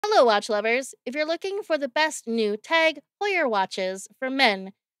Hello, watch lovers. If you're looking for the best new TAG Heuer watches for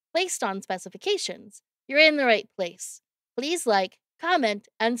men based on specifications, you're in the right place. Please like, comment,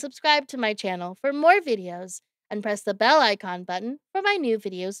 and subscribe to my channel for more videos, and press the bell icon button for my new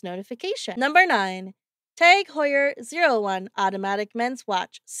videos notification. Number 9. TAG Heuer 01 Automatic Men's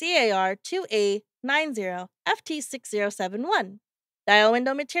Watch CAR 2A90 FT6071. Dial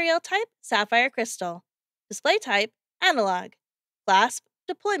window material type sapphire crystal. Display type analog. Clasp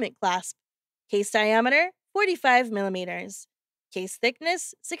deployment clasp. Case diameter 45 millimeters. Case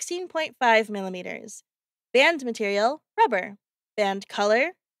thickness 16.5 millimeters. Band material rubber. Band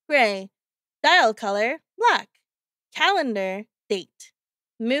color gray. Dial color black. Calendar date.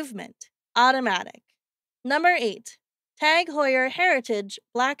 Movement automatic. Number 8. TAG Heuer Heritage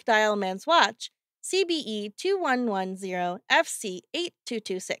Black Dial Men's Watch CBE 2110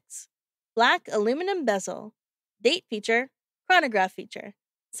 FC8226. Black aluminum bezel. Date feature chronograph feature.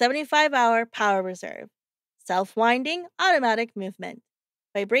 75-hour power reserve. Self-winding automatic movement.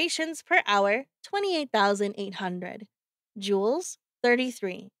 Vibrations per hour 28,800. Jewels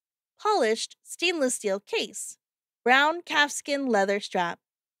 33. Polished stainless steel case. Brown calfskin leather strap.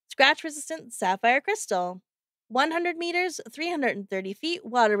 Scratch-resistant sapphire crystal. 100 meters, 330 feet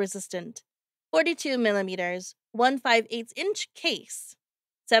water resistant. 42 millimeters, 1/5/8-inch case.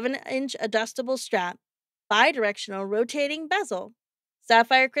 7-inch adjustable strap. Bi-directional rotating bezel.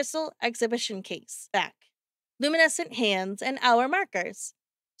 Sapphire crystal exhibition case back. Luminescent hands and hour markers.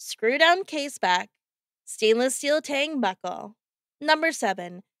 Screw down case back. Stainless steel tang buckle. Number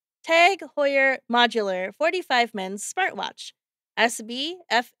 7. TAG Heuer Modular 45 Men's Smartwatch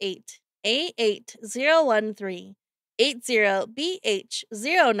SBF8 A8013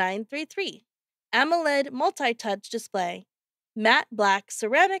 80BH0933. AMOLED multi-touch display. Matte black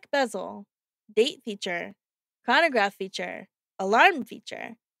ceramic bezel. Date feature. Chronograph feature. Alarm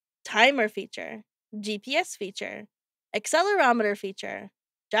feature. Timer feature. GPS feature. Accelerometer feature.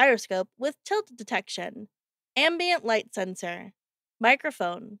 Gyroscope with tilt detection. Ambient light sensor.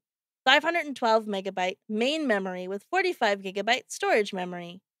 Microphone. 512 megabyte main memory with 45 gigabyte storage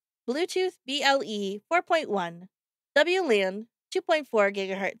memory. Bluetooth BLE 4.1. WLAN 2.4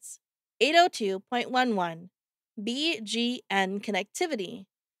 GHz. 802.11. BGN connectivity.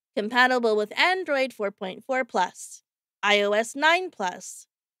 Compatible with Android 4.4 Plus. iOS 9 Plus.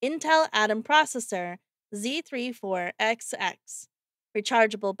 Intel Atom processor Z34XX.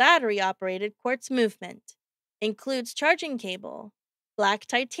 Rechargeable battery-operated quartz movement. Includes charging cable. Black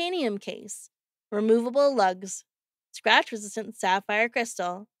titanium case. Removable lugs. Scratch-resistant sapphire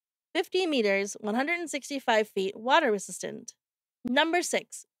crystal. 50 meters, 165 feet water resistant. Number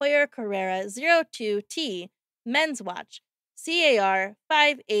 6. Heuer Carrera 02T Men's Watch CAR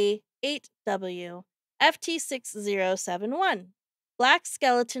 5A8W FT6071. Black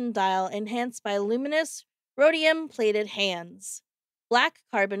skeleton dial enhanced by luminous rhodium-plated hands. Black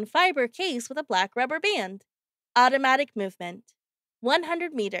carbon fiber case with a black rubber band. Automatic movement.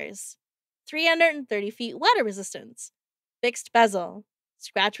 100 meters. 330 feet water resistance. Fixed bezel.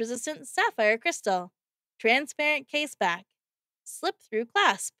 Scratch-resistant sapphire crystal. Transparent case back. Slip-through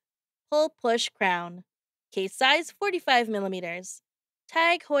clasp. Pull-push crown. Case size 45 millimeters.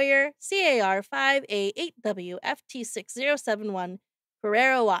 TAG Heuer CAR 5A8W FT6071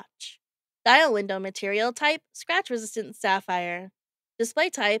 Carrera watch. Dial window material type scratch-resistant sapphire. Display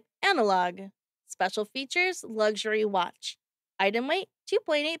type analog. Special features luxury watch. Item weight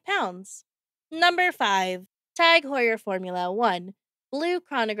 2.8 pounds. Number 5. TAG Heuer Formula 1 Blue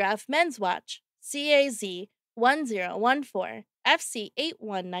Chronograph Men's Watch CAZ 1014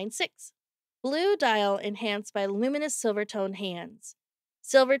 FC8196. Blue dial enhanced by luminous silver-tone hands.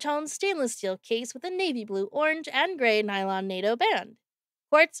 Silver-tone stainless steel case with a navy blue, orange, and gray nylon NATO band.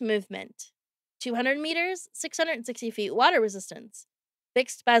 Quartz movement. 200 meters, 660 feet water resistance.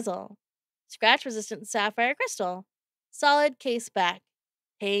 Fixed bezel. Scratch-resistant sapphire crystal. Solid case back.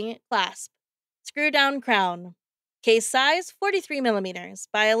 Hang clasp. Screw-down crown. Case size 43 millimeters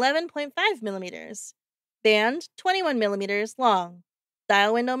by 11.5 millimeters. Band 21 millimeters long.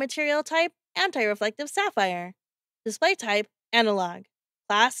 Dial window material type anti-reflective sapphire. Display type analog.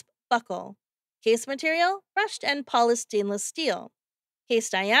 Clasp buckle. Case material brushed and polished stainless steel. Case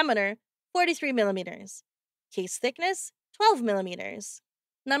diameter 43 millimeters. Case thickness 12 millimeters.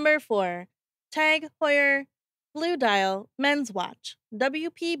 Number 4. TAG Heuer Blue Dial Men's Watch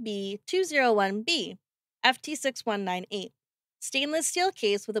WPB 201B FT6198. Stainless steel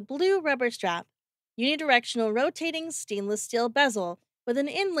case with a blue rubber strap. Unidirectional rotating stainless steel bezel with an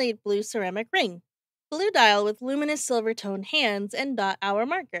inlaid blue ceramic ring. Blue dial with luminous silver tone hands and dot hour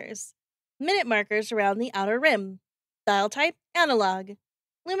markers. Minute markers around the outer rim. Dial type analog.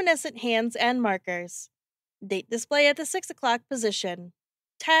 luminescent hands and markers. Date display at the 6 o'clock position.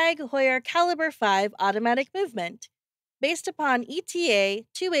 TAG Heuer Caliber 5 automatic movement, based upon ETA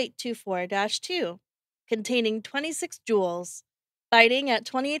 2824-2, containing 26 joules, biting at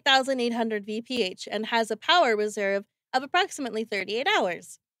 28,800 VPH, and has a power reserve of approximately 38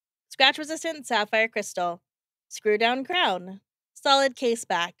 hours. Scratch-resistant sapphire crystal. Screw-down crown. Solid case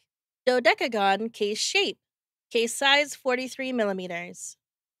back. Dodecagon case shape. Case size 43 millimeters.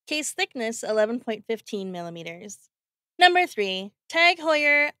 Case thickness 11.15 millimeters. Number 3. TAG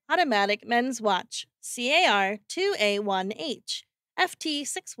Heuer Automatic Men's Watch, CAR 2A1H,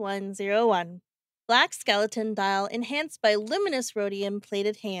 FT6101. Black skeleton dial enhanced by luminous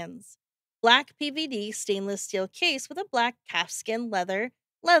rhodium-plated hands. Black PVD stainless steel case with a black calfskin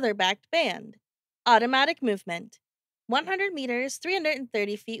leather-backed band. Automatic movement. 100 meters,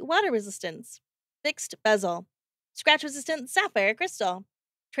 330 feet water resistance. Fixed bezel. Scratch-resistant sapphire crystal.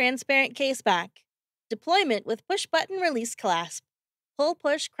 Transparent case back. Deployment with push-button release clasp.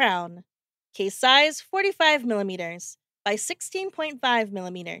 Pull-push crown. Case size 45 millimeters by 16.5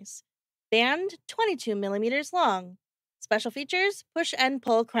 millimeters. Band 22 millimeters long. Special features: push and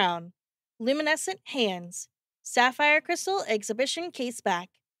pull crown. Luminescent hands. Sapphire crystal exhibition case back.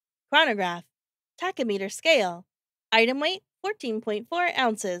 Chronograph. Tachometer scale. Item weight 14.4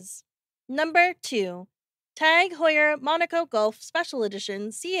 ounces. Number 2. TAG Heuer Monaco Golf Special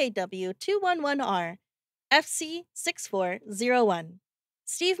Edition CAW 211R, FC6401.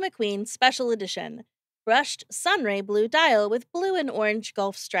 Steve McQueen Special Edition. Brushed sunray blue dial with blue and orange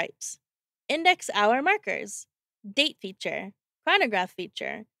golf stripes. Index hour markers. Date feature. Chronograph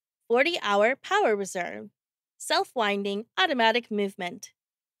feature. 40-hour power reserve. Self-winding automatic movement.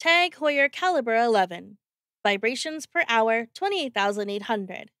 TAG Heuer Caliber 11. Vibrations per hour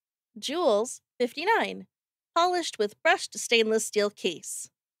 28,800. Joules 59. Polished with brushed stainless steel case.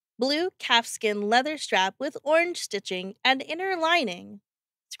 Blue calfskin leather strap with orange stitching and inner lining.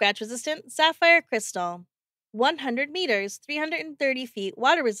 Scratch-resistant sapphire crystal. 100 meters, 330 feet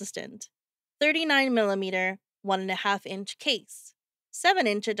water resistant. 39 millimeter, 1.5 inch case. 7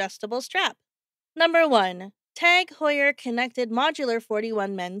 inch adjustable strap. Number 1. TAG Heuer Connected Modular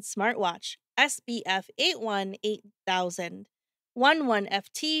 41 Men's Smartwatch, SBF 818,000.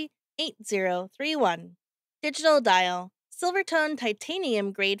 11FT 8031. Digital dial. Silvertone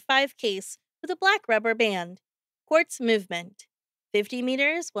titanium grade 5 case with a black rubber band. Quartz movement. 50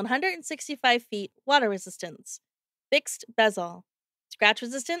 meters, 165 feet water resistance. Fixed bezel. Scratch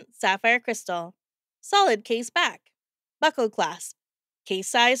resistant sapphire crystal. Solid case back. Buckle clasp. Case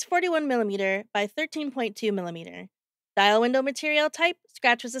size 41 millimeter by 13.2 millimeter. Dial window material type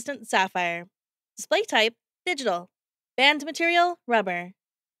scratch resistant sapphire. Display type digital. Band material rubber.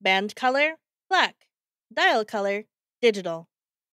 Band color black. Dial color digital.